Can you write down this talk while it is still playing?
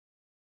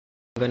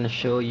I'm gonna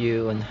show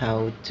you on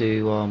how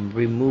to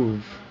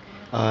remove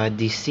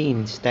the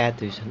scene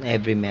status on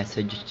every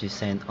message you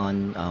send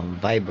on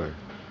Viber.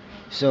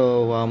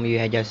 So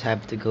you just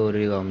have to go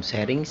to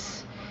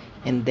settings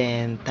and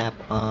then tap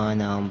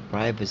on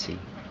privacy,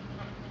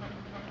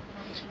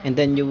 and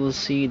then you will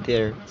see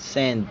there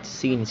send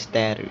scene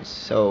status.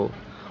 So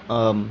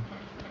um,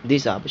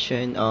 this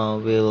option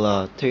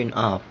will turn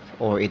off,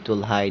 or it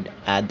will hide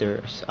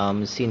others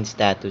scene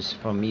status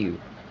from you.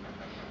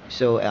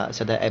 So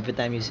that every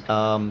time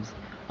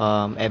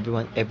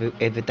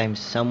every time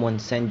someone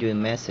send you a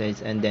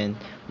message, and then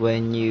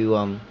when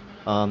you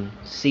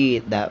see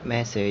that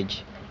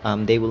message,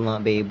 they will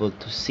not be able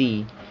to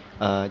see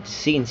the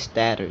scene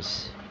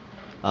status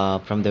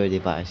from their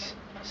device.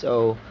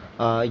 So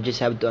you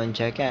just have to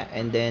uncheck it,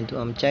 and then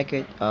to check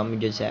it, you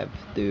just have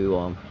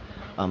to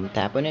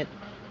tap on it,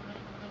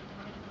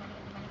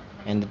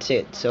 and that's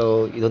it.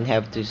 So you don't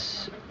have to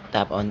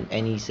tap on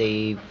any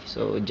save,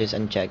 so just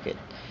uncheck it.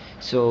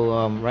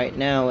 So right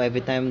now,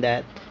 every time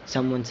that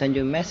someone send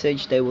you a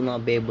message, they will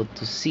not be able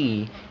to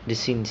see the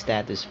scene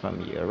status from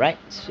you. Alright,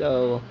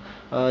 so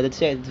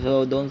that's it.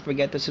 So don't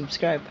forget to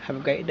subscribe. Have a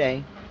great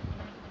day.